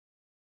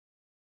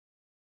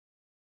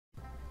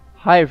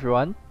Hi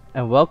everyone,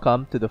 and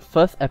welcome to the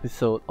first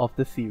episode of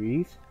the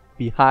series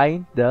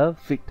Behind the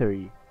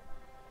Victory.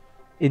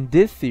 In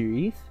this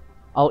series,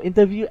 I'll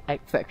interview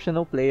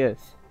exceptional players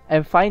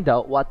and find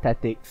out what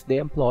tactics they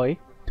employ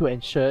to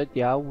ensure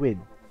their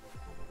win.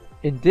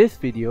 In this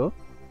video,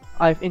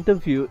 I've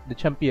interviewed the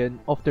champion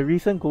of the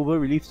recent global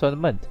release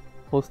tournament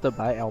hosted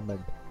by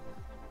Almond.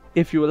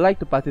 If you would like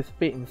to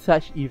participate in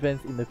such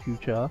events in the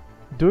future,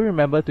 do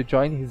remember to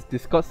join his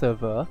Discord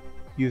server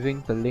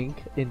using the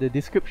link in the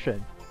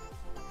description.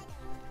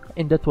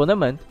 In the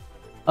tournament,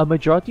 a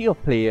majority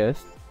of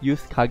players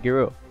use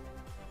Kagero,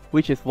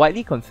 which is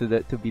widely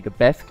considered to be the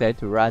best clan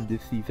to run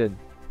this season,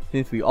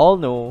 since we all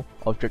know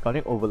of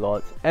Draconic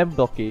Overlords and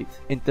Blockades,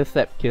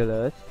 Intercept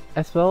Killers,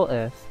 as well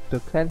as the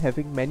clan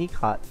having many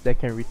cards that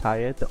can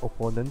retire the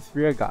opponent's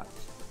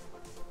rearguards.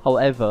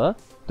 However,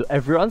 to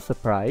everyone's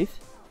surprise,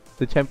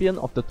 the champion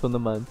of the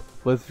tournament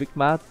was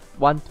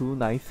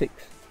Vigma1296,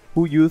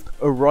 who used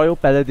a Royal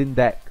Paladin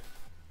deck.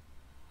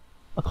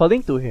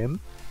 According to him,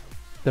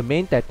 the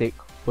main tactic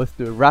was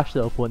to rush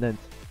the opponent,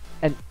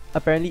 and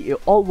apparently it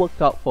all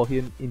worked out for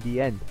him in the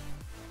end.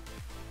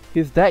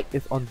 His deck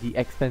is on the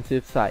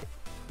expensive side,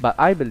 but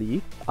I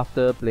believe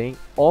after playing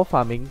or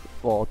farming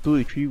for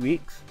 2 to 3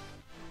 weeks,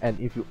 and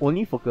if you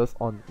only focus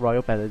on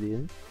Royal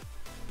Paladin,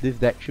 this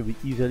deck should be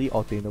easily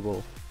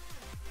obtainable.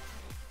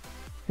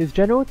 His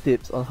general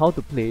tips on how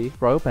to play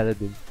Royal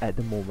Paladins at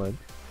the moment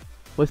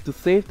was to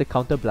save the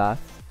counter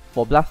blast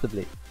for Blaster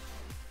Blade.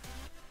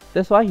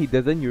 That's why he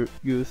doesn't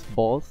use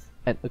balls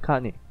and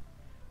Akane,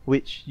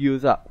 which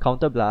use up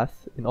counter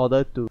blast in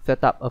order to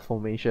set up a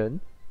formation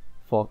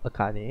for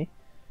Akane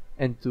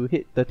and to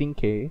hit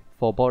 13k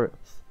for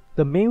Boros.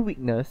 The main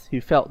weakness he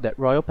felt that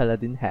Royal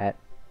Paladin had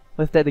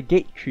was that the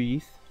gate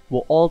trees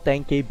were all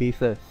 10k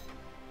bases,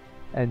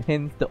 and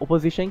hence the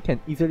opposition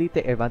can easily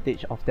take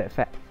advantage of that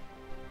fact.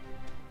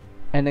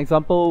 An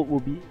example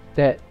would be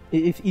that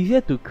it is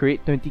easier to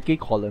create 20k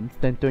columns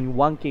than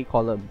 21k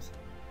columns,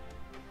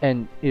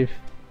 and if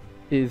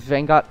it is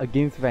Vanguard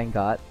against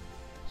Vanguard,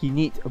 he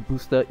needs a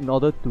booster in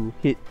order to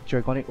hit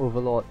Draconic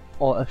Overlord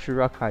or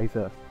Ashura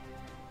Kaiser.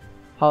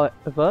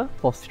 However,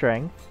 for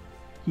strength,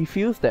 he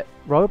feels that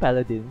Royal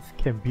Paladins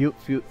can build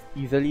fields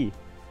easily,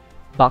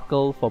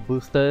 Buckle for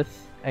boosters,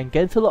 and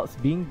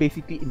Gancelots being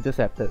basically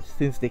interceptors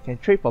since they can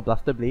trade for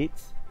Blaster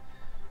Blades,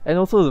 and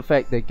also the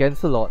fact that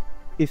Gancelot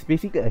is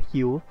basically a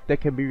heal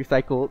that can be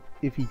recycled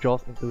if he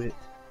draws into it.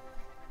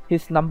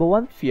 His number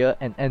one fear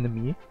and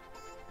enemy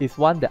is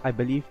one that I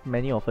believe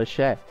many of us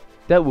share.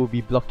 That would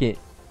be Blockade,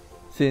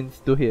 since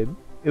to him,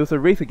 it was a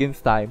race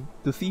against time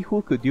to see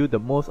who could deal the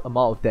most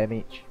amount of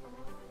damage,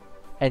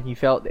 and he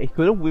felt that he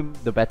couldn't win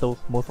the battles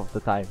most of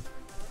the time.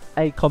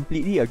 I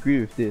completely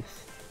agree with this,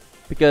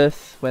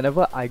 because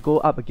whenever I go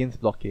up against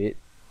Blockade,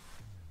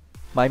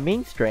 my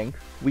main strength,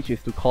 which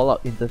is to call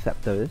out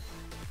interceptors,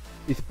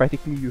 is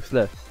practically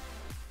useless.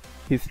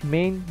 His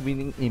main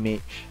winning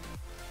image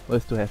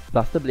was to have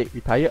Blaster Blade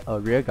retire a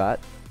rearguard,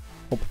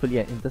 hopefully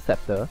an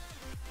interceptor,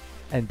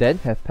 and then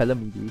have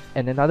Palamedes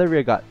and another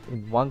rearguard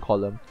in one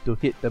column to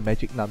hit the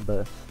magic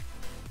numbers.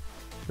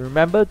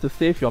 Remember to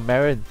save your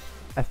Marins,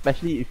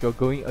 especially if you're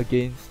going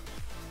against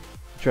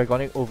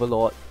Draconic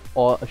Overlord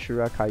or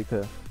Ashura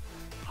Kaiser.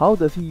 How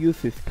does he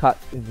use his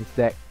cards in his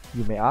deck,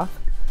 you may ask?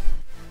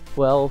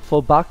 Well,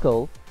 for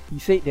Buckle, he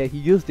said that he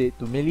used it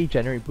to merely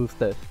generate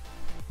boosters,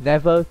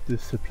 never to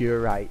superior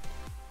ride.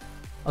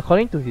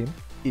 According to him,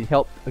 it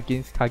helped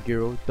against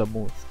Kagero the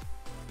most.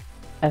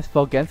 As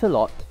for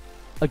Gancelot,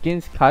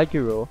 against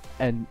Kagero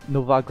and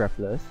Nova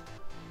Grapplers,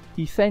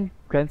 he sent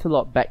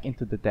Gancelot back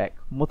into the deck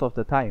most of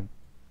the time.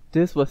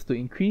 This was to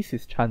increase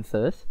his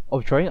chances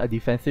of drawing a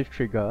defensive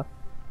trigger,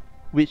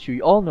 which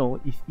we all know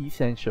is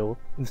essential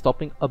in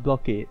stopping a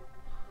blockade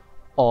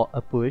or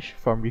a push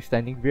from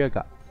restanding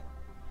rearguards.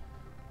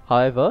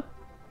 However,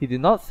 he did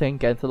not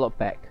send Gancelot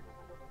back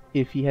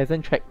if he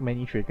hasn't tracked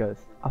many triggers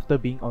after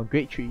being on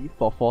grade 3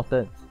 for 4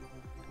 turns,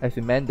 as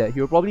it meant that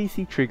he will probably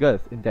see triggers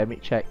in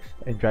damage checks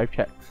and drive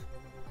checks.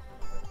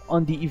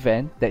 On the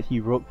event that he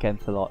wrote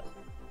Gancelot,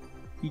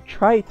 he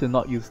tried to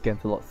not use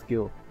Gancelot's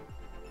skill,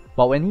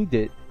 but when he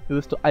did, it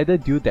was to either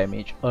deal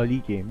damage early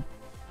game,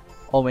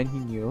 or when he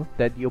knew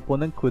that the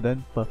opponent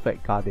couldn't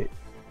perfect guard it.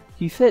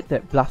 He said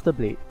that Blaster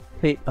Blade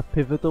played a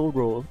pivotal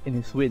role in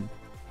his win,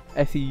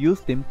 as he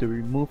used him to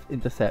remove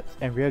intercepts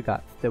and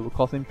rearguards that would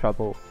cause him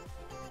trouble.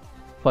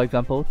 For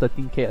example,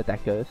 13k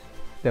attackers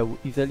that would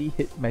easily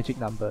hit magic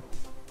numbers.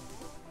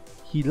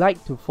 He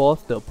liked to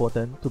force the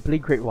opponent to play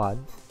grade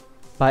 1s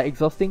by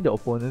exhausting the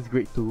opponent's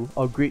grade 2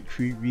 or grade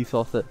 3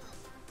 resources,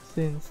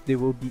 since they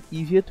will be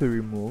easier to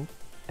remove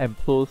and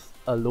pose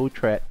a low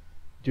threat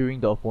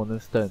during the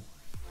opponent's turn.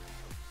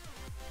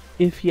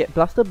 If he had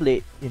Blaster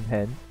Blade in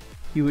hand,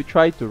 he would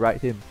try to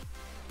ride him,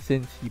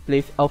 since he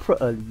plays Alpha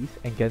Earlys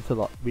and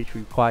Gancelot, which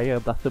require a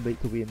Blaster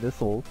Blade to win the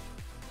soul,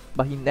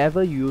 but he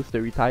never used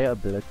the retire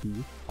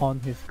ability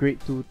on his grade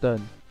 2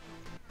 turn.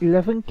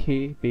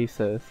 11k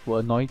bases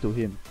were annoying to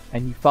him,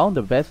 and he found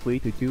the best way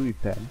to deal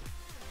with them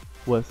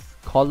was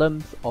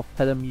columns of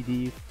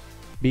Palamedes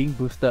being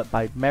boosted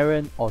by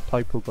Marin or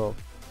Toy Pogo.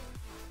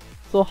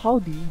 So how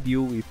do you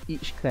deal with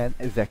each clan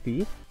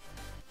exactly?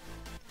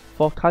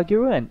 For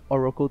Kagero and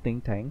Oroco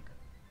Think Tank,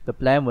 the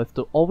plan was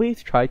to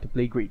always try to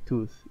play grade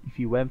 2s if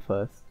you went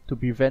first to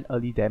prevent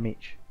early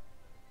damage.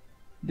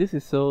 This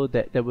is so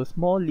that there was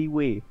more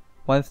leeway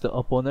once the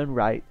opponent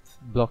rides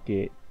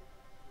blockade,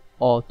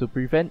 or to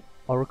prevent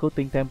Oracle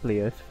Think Tank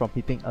players from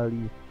hitting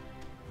early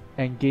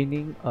and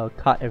gaining a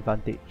card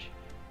advantage.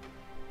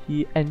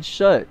 He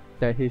ensured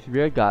that his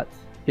rear guards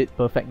hit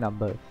perfect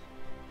numbers,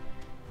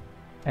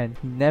 and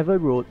he never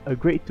rolled a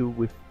grade 2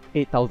 with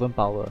 8000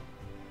 power,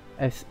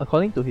 as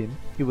according to him,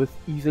 he was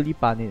easily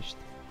punished.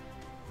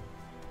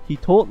 He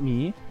told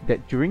me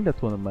that during the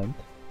tournament,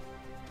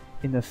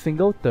 in a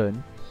single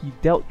turn, he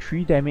dealt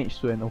 3 damage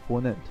to an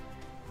opponent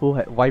who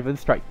had Wyvern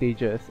Strike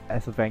Tejas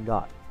as a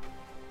Vanguard.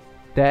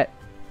 That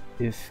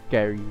is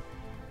scary.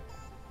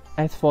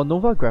 As for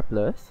Nova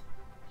Grapplers,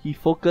 he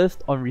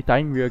focused on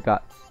retiring rear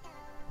guards,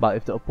 but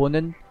if the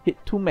opponent hit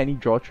too many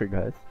draw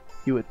triggers,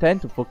 he would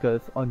tend to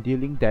focus on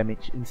dealing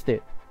damage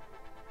instead.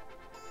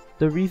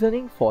 The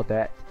reasoning for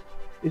that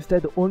is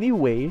that the only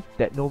way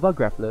that Nova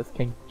Grapplers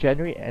can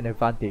generate an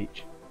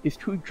advantage is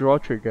through draw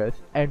triggers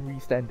and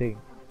restanding.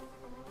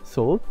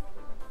 So,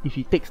 if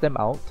he takes them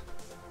out,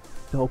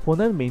 the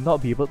opponent may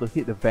not be able to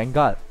hit the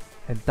Vanguard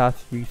and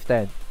thus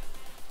restand,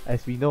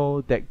 as we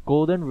know that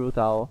Golden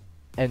Rutile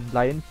and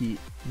Lion Heat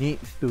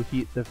needs to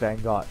hit the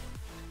Vanguard.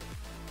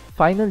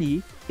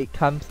 Finally, it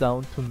comes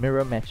down to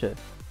mirror matches.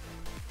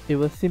 It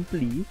was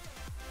simply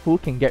who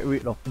can get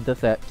rid of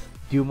intercepts,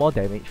 deal more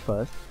damage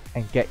first,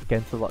 and get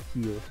Gancelot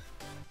heals.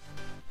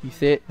 He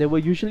said they were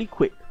usually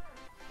quick,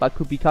 but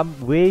could become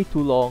way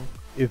too long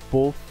if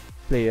both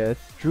players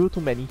drew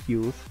too many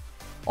heals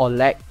or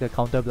lacked the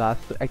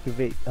counterblast to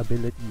activate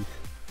abilities.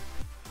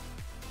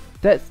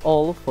 That's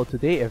all for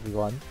today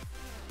everyone.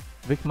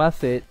 Vikma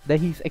said that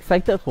he's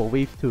excited for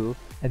Wave 2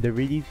 and the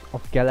release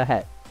of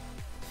Galahad,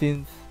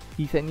 since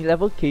he's an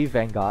 11k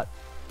Vanguard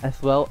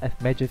as well as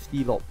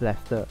Majesty Lord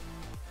Blaster,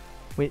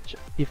 which,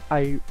 if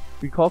I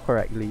recall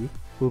correctly,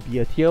 will be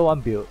a tier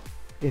 1 build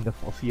in the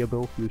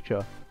foreseeable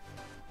future.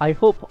 I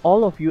hope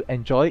all of you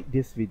enjoyed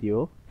this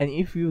video, and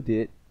if you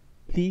did,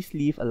 please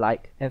leave a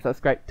like and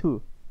subscribe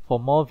too for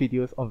more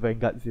videos on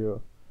Vanguard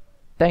Zero.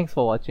 Thanks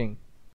for watching.